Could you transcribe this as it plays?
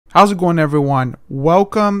How's it going, everyone?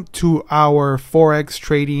 Welcome to our Forex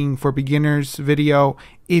Trading for Beginners video.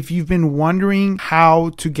 If you've been wondering how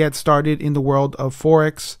to get started in the world of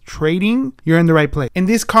Forex trading, you're in the right place. In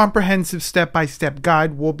this comprehensive step-by-step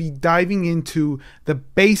guide, we'll be diving into the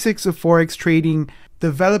basics of Forex trading,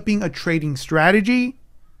 developing a trading strategy,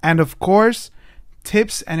 and of course,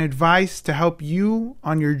 tips and advice to help you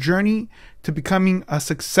on your journey to becoming a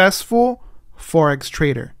successful Forex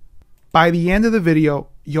trader. By the end of the video,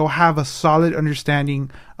 you'll have a solid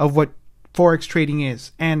understanding of what Forex trading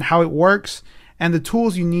is and how it works and the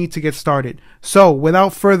tools you need to get started. So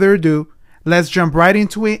without further ado, let's jump right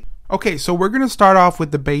into it. Okay, so we're going to start off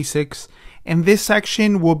with the basics. In this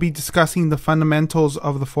section, we'll be discussing the fundamentals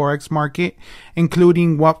of the Forex market,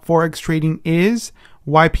 including what Forex trading is,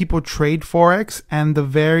 why people trade Forex, and the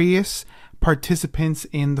various participants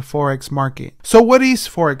in the Forex market. So what is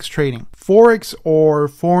Forex trading? Forex, or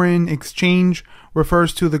foreign exchange,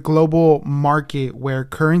 refers to the global market where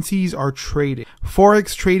currencies are traded.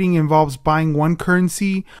 Forex trading involves buying one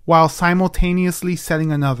currency while simultaneously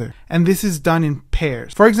selling another, and this is done in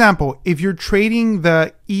pairs. For example, if you're trading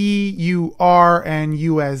the EUR and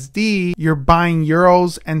USD, you're buying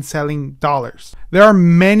euros and selling dollars. There are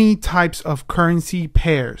many types of currency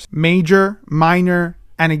pairs: major, minor,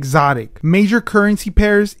 and exotic. Major currency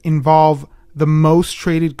pairs involve the most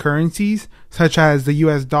traded currencies, such as the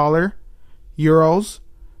US dollar, euros,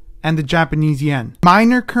 and the Japanese yen.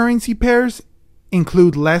 Minor currency pairs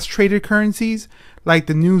include less traded currencies like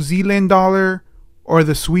the New Zealand dollar or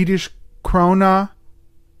the Swedish krona.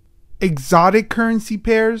 Exotic currency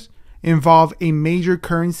pairs involve a major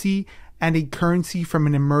currency and a currency from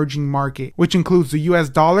an emerging market, which includes the US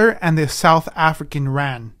dollar and the South African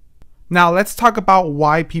rand. Now let's talk about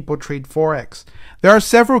why people trade Forex. There are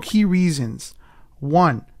several key reasons.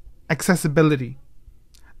 1. Accessibility.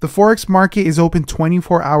 The Forex market is open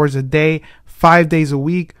 24 hours a day, 5 days a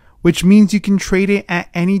week, which means you can trade it at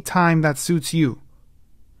any time that suits you.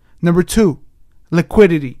 Number 2.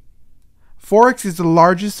 Liquidity. Forex is the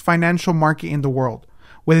largest financial market in the world,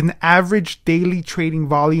 with an average daily trading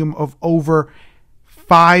volume of over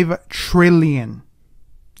 5 trillion.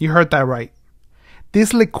 You heard that right.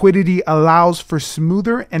 This liquidity allows for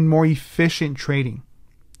smoother and more efficient trading.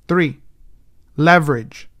 3.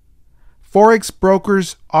 Leverage. Forex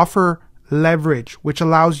brokers offer leverage, which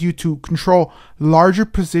allows you to control larger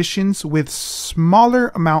positions with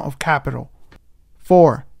smaller amount of capital.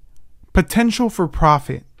 4. Potential for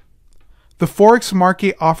profit. The Forex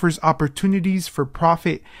market offers opportunities for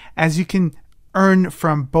profit as you can earn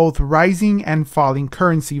from both rising and falling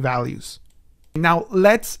currency values. Now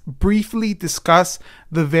let's briefly discuss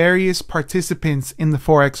the various participants in the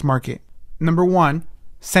Forex market. Number 1,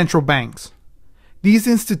 central banks. These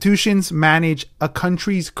institutions manage a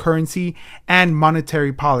country's currency and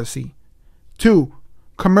monetary policy. 2,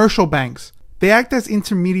 commercial banks. They act as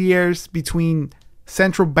intermediaries between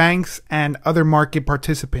central banks and other market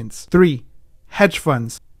participants. 3, hedge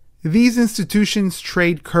funds. These institutions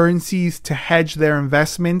trade currencies to hedge their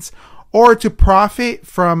investments or to profit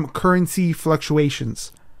from currency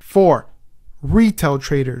fluctuations. 4, retail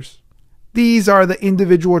traders. These are the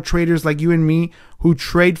individual traders like you and me who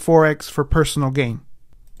trade Forex for personal gain.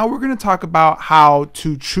 Now we're going to talk about how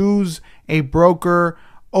to choose a broker,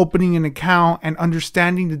 opening an account, and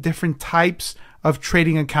understanding the different types of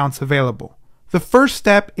trading accounts available. The first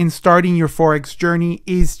step in starting your Forex journey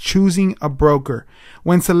is choosing a broker.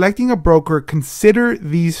 When selecting a broker, consider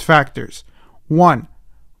these factors. 1,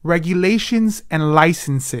 regulations and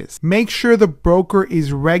licenses. Make sure the broker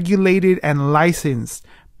is regulated and licensed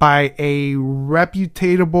by a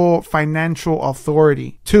reputable financial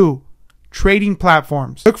authority. 2, trading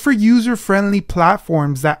platforms. Look for user-friendly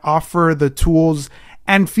platforms that offer the tools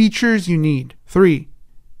and features you need. 3,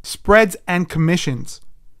 spreads and commissions.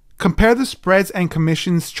 Compare the spreads and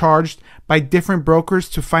commissions charged by different brokers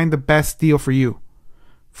to find the best deal for you.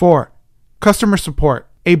 4, customer support.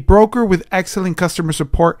 A broker with excellent customer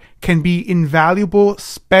support can be invaluable,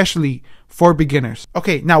 especially for beginners.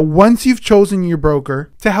 Okay, now once you've chosen your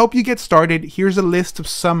broker, to help you get started, here's a list of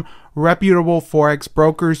some reputable Forex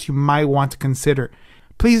brokers you might want to consider.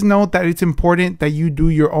 Please note that it's important that you do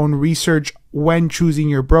your own research when choosing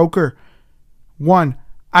your broker. 1,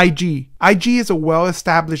 IG. IG is a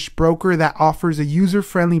well-established broker that offers a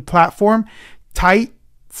user-friendly platform, tight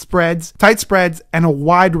spreads, and a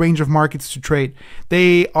wide range of markets to trade.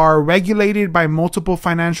 They are regulated by multiple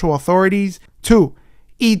financial authorities. 2,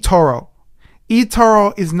 eToro.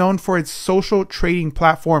 eToro is known for its social trading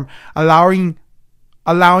platform, allowing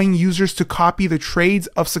allowing users to copy the trades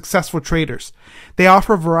of successful traders. They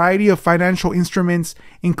offer a variety of financial instruments,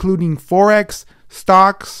 including Forex,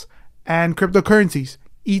 stocks, and cryptocurrencies.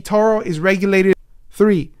 eToro is regulated.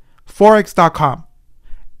 3. Forex.com.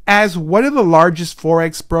 As one of the largest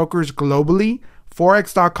Forex brokers globally,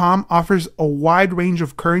 Forex.com offers a wide range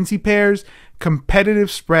of currency pairs,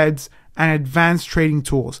 competitive spreads, and advanced trading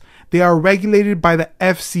tools. They are regulated by the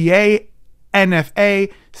FCA,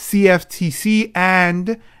 NFA, CFTC,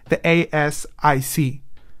 and the ASIC.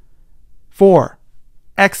 4.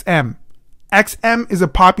 XM. XM is a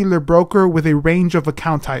popular broker with a range of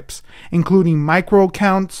account types, including micro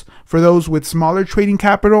accounts for those with smaller trading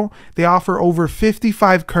capital. They offer over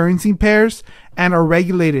 55 currency pairs and are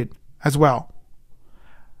regulated as well.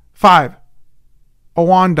 5.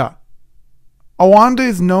 Oanda. Oanda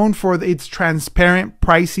is known for its transparent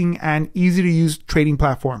pricing and easy-to-use trading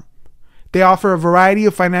platform. They offer a variety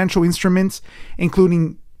of financial instruments,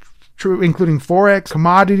 including Forex,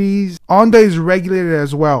 commodities. Oanda is regulated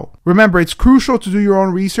as well. Remember, it's crucial to do your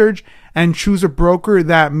own research and choose a broker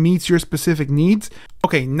that meets your specific needs.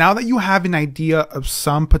 Okay, now that you have an idea of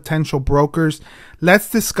some potential brokers, let's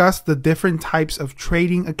discuss the different types of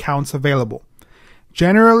trading accounts available.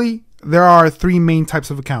 Generally, there are 3 main types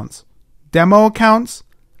of accounts: demo accounts,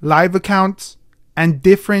 live accounts, and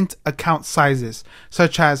different account sizes,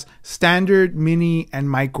 such as standard, mini, and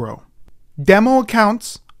micro. Demo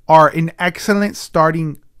accounts are an excellent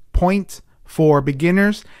starting point for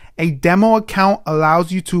beginners. A demo account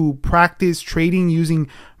allows you to practice trading using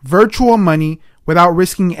virtual money without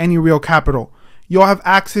risking any real capital. You'll have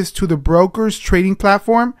access to the broker's trading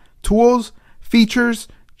platform, tools, features,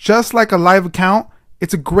 just like a live account.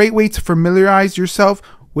 It's a great way to familiarize yourself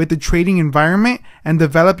with the trading environment and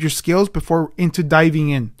develop your skills before diving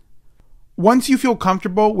in. Once you feel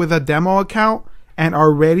comfortable with a demo account and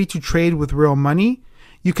are ready to trade with real money,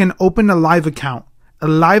 you can open a live account. A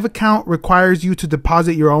live account requires you to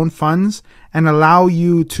deposit your own funds and allow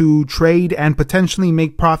you to trade and potentially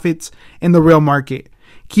make profits in the real market.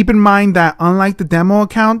 Keep in mind that unlike the demo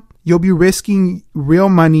account, you'll be risking real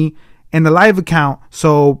money in the live account,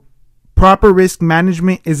 so proper risk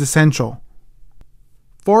management is essential.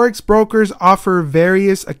 Forex brokers offer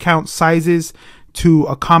various account sizes to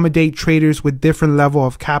accommodate traders with different level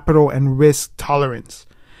of capital and risk tolerance.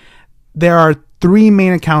 There are 3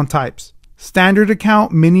 main account types: standard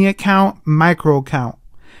account, mini account, micro account.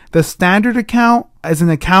 The standard account as an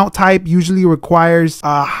account type usually requires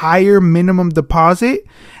a higher minimum deposit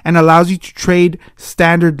and allows you to trade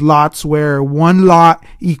standard lots where one lot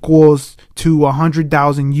equals to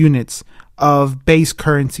 100,000 units of base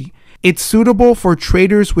currency. It's suitable for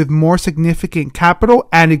traders with more significant capital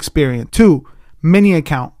and experience. 2. Mini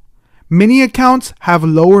account. Mini accounts have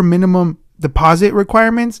lower minimum deposit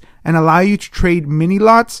requirements and allow you to trade mini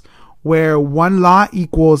lots where one lot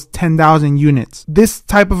equals 10,000 units. This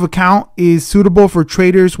type of account is suitable for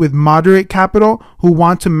traders with moderate capital who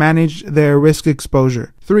want to manage their risk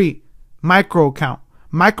exposure. 3. Micro account.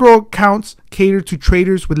 Micro accounts cater to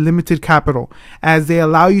traders with limited capital, as they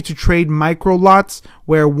allow you to trade micro lots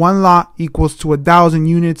where one lot equals to 1,000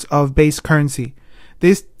 units of base currency.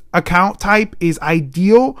 This account type is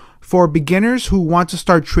ideal for beginners who want to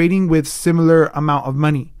start trading with similar amount of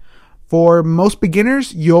money. For most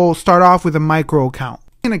beginners, you'll start off with a micro account.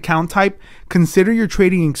 An account type, consider your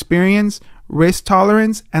trading experience, risk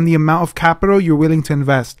tolerance, and the amount of capital you're willing to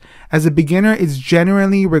invest. As a beginner, it's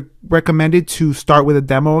generally recommended to start with a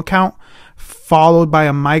demo account, followed by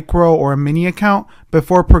a micro or a mini account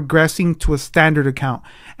before progressing to a standard account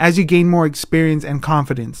as you gain more experience and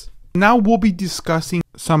confidence. Now we'll be discussing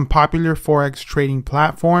some popular Forex trading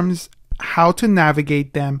platforms, how to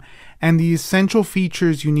navigate them, and the essential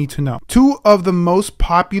features you need to know. 2 of the most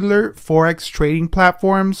popular Forex trading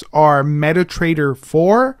platforms are MetaTrader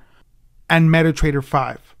 4 and MetaTrader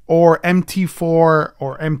 5, or MT4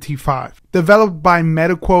 or MT5. Developed by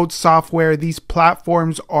MetaQuote software, these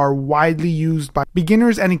platforms are widely used by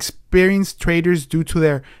beginners and experienced traders due to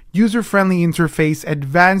their user-friendly interface,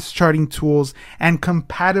 advanced charting tools, and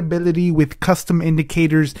compatibility with custom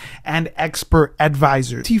indicators and expert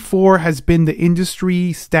advisors. MT4 has been the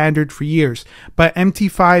industry standard for years, but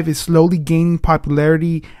MT5 is slowly gaining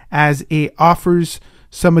popularity as it offers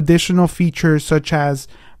some additional features such as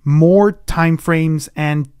more time frames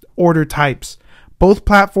and order types. Both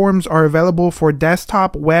platforms are available for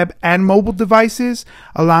desktop, web, and mobile devices,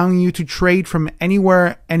 allowing you to trade from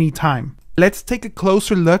anywhere, anytime. Let's take a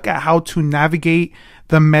closer look at how to navigate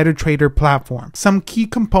the MetaTrader platform. Some key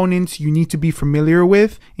components you need to be familiar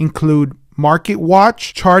with include Market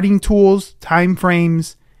Watch, charting tools, time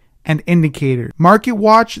frames, and indicators. Market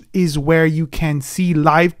Watch is where you can see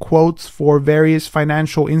live quotes for various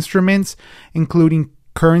financial instruments, including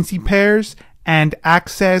currency pairs, and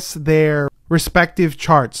access their respective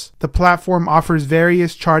charts. The platform offers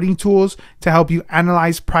various charting tools to help you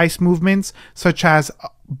analyze price movements such as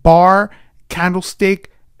bar,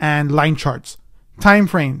 candlestick, and line charts. Time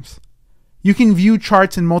frames. You can view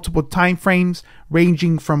charts in multiple time frames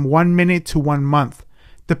ranging from 1 minute to 1 month,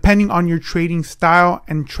 depending on your trading style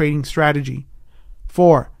and trading strategy.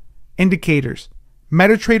 4. Indicators.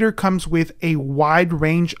 MetaTrader comes with a wide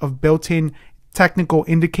range of built-in technical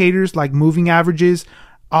indicators like moving averages,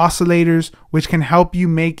 oscillators, which can help you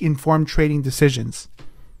make informed trading decisions.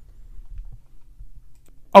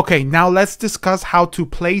 Okay, now let's discuss how to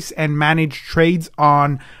place and manage trades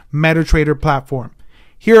on MetaTrader platform.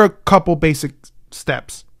 Here are a couple basic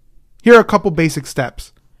steps.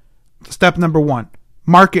 Step number 1,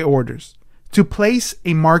 market orders. To place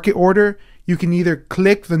a market order, you can either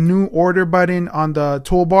click the new order button on the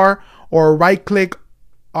toolbar or right click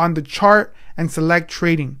on the chart and select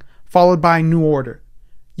trading, followed by new order.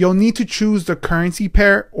 You'll need to choose the currency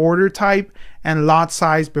pair, order type, and lot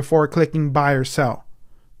size before clicking buy or sell.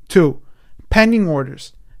 2. Pending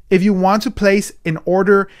orders. If you want to place an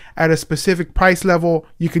order at a specific price level,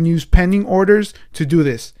 you can use pending orders to do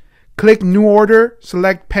this. Click new order,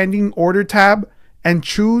 select pending order tab, and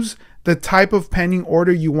choose the type of pending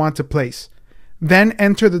order you want to place. Then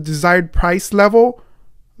enter the desired price level,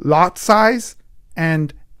 lot size,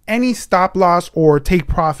 and any stop loss or take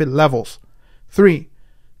profit levels. 3.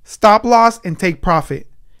 Stop loss and take profit.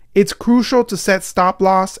 It's crucial to set stop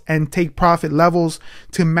loss and take profit levels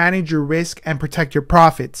to manage your risk and protect your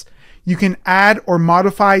profits. You can add or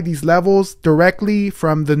modify these levels directly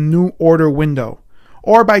from the new order window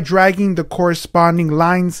or by dragging the corresponding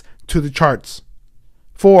lines to the charts.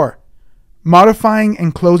 4. Modifying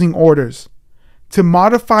and closing orders. To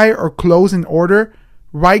modify or close an order,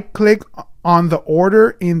 right-click on the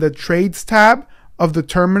order in the Trades tab of the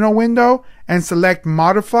terminal window and select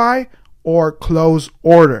Modify or Close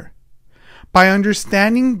Order. By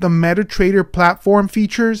understanding the MetaTrader platform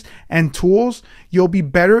features and tools, you'll be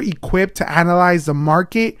better equipped to analyze the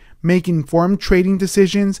market, make informed trading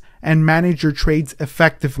decisions, and manage your trades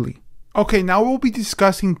effectively. Okay, now we'll be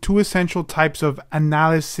discussing 2 essential types of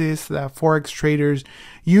analysis that Forex traders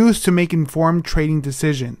use to make informed trading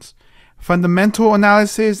decisions: fundamental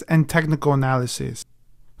analysis and technical analysis.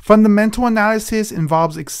 Fundamental analysis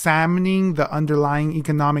involves examining the underlying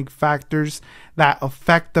economic factors that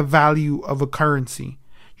affect the value of a currency.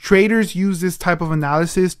 Traders use this type of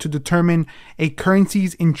analysis to determine a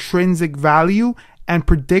currency's intrinsic value and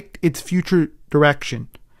predict its future direction.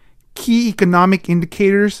 Key economic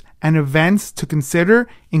indicators and events to consider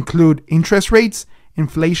include interest rates,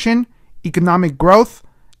 inflation, economic growth,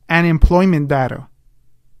 and employment data.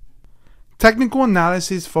 Technical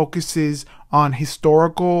analysis focuses on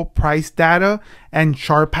historical price data and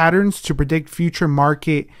chart patterns to predict future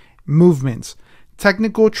market movements.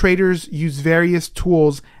 Technical traders use various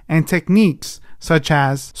tools and techniques such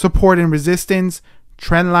as support and resistance,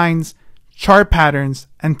 trend lines, chart patterns,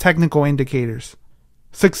 and technical indicators.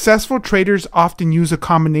 Successful traders often use a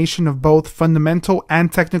combination of both fundamental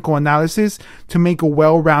and technical analysis to make a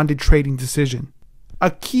well-rounded trading decision.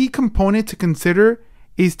 A key component to consider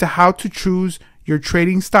is how to choose your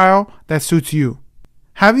trading style that suits you.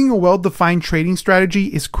 Having a well-defined trading strategy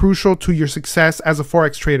is crucial to your success as a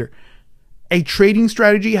Forex trader. A trading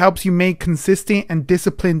strategy helps you make consistent and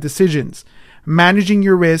disciplined decisions, managing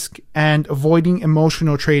your risk and avoiding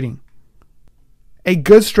emotional trading. A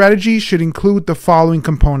good strategy should include the following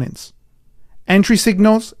components: entry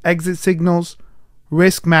signals, exit signals,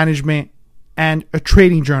 risk management, and a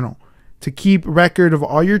trading journal to keep record of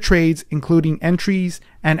all your trades, including entries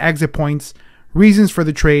and exit points, reasons for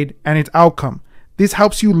the trade, and its outcome. This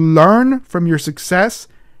helps you learn from your success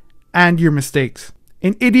and your mistakes.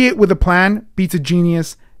 An idiot with a plan beats a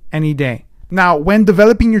genius any day. Now, when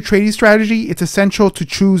developing your trading strategy, it's essential to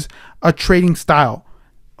choose a trading style,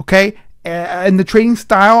 okay? And the trading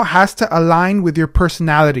style has to align with your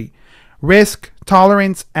personality, risk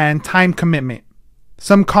tolerance, and time commitment.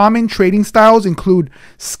 Some common trading styles include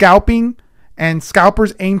scalping, and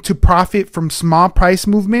scalpers aim to profit from small price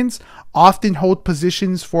movements, often hold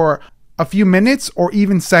positions for a few minutes or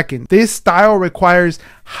even seconds. This style requires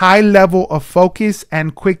high level of focus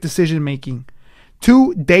and quick decision making.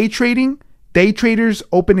 2. Day trading. Day traders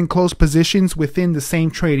open and close positions within the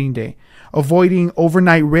same trading day, avoiding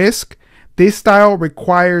overnight risk. This style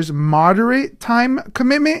requires moderate time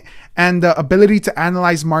commitment and the ability to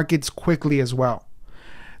analyze markets quickly as well.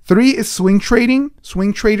 3 is swing trading.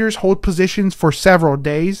 Swing traders hold positions for several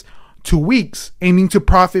days to weeks, aiming to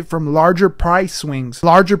profit from larger price swings.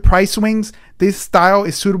 Larger price swings, this style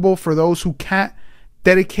is suitable for those who can't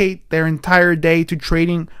dedicate their entire day to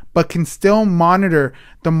trading but can still monitor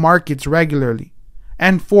the markets regularly.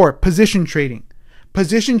 And 4, position trading.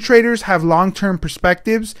 Position traders have long-term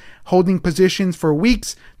perspectives, holding positions for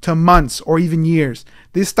weeks to months or even years.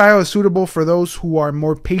 This style is suitable for those who are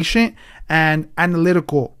more patient and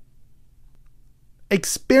analytical.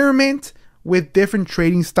 Experiment with different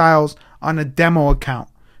trading styles on a demo account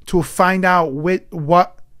to find out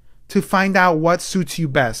what suits you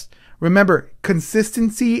best. Remember,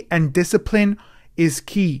 consistency and discipline is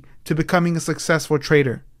key to becoming a successful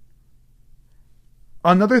trader.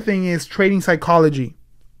 Another thing is trading psychology.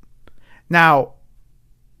 Now,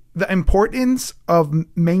 the importance of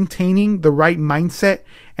maintaining the right mindset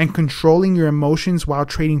and controlling your emotions while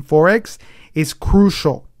trading Forex is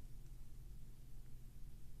crucial.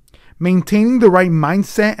 Maintaining the right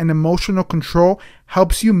mindset and emotional control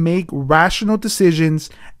helps you make rational decisions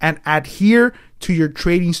and adhere to your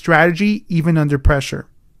trading strategy even under pressure.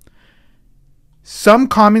 Some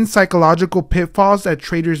common psychological pitfalls that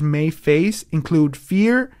traders may face include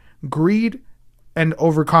fear, greed, and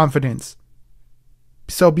overconfidence.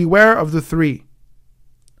 So beware of the 3.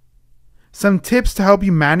 Some tips to help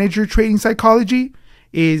you manage your trading psychology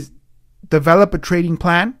is develop a trading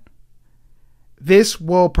plan. This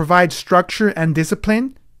will provide structure and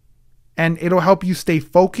discipline, and it'll help you stay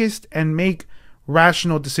focused and make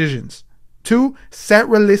rational decisions. 2, set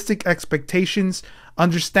realistic expectations.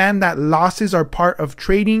 Understand that losses are part of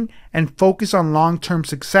trading and focus on long-term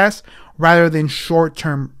success rather than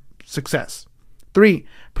short-term success. 3,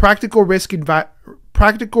 practical risk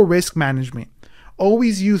management.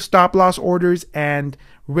 Always use stop-loss orders and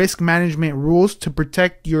risk management rules to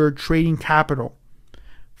protect your trading capital.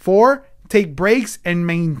 4, take breaks and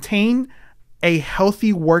maintain a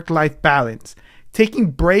healthy work-life balance.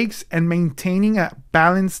 Taking breaks and maintaining a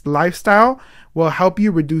balanced lifestyle will help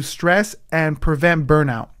you reduce stress and prevent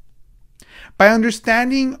burnout. By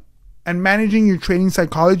understanding and managing your trading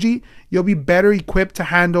psychology, you'll be better equipped to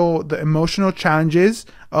handle the emotional challenges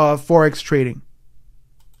of Forex trading.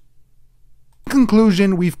 In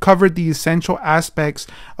conclusion, we've covered the essential aspects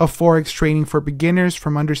of Forex trading for beginners,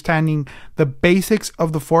 from understanding the basics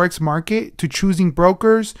of the Forex market to choosing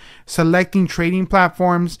brokers, selecting trading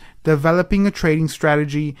platforms, developing a trading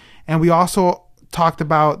strategy, and we also talked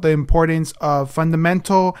about the importance of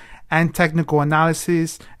fundamental and technical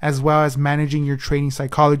analysis, as well as managing your trading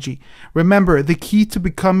psychology. Remember, the key to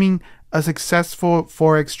becoming a successful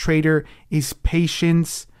Forex trader is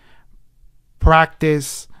patience,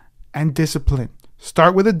 practice, and discipline.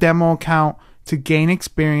 Start with a demo account to gain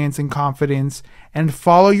experience and confidence, and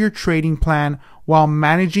follow your trading plan while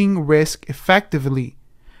managing risk effectively.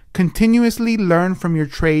 Continuously learn from your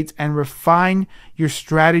trades and refine your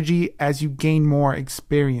strategy as you gain more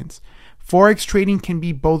experience. Forex trading can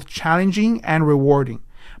be both challenging and rewarding.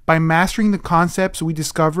 By mastering the concepts we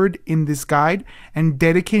discovered in this guide and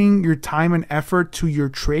dedicating your time and effort to your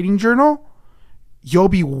trading journal, you'll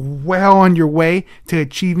be well on your way to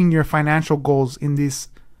achieving your financial goals in this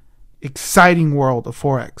exciting world of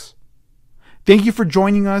Forex. Thank you for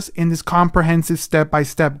joining us in this comprehensive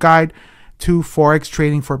step-by-step guide to Forex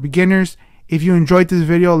trading for beginners. If you enjoyed this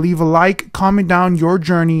video, leave a like, comment down your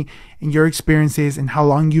journey and your experiences and how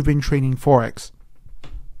long you've been trading Forex.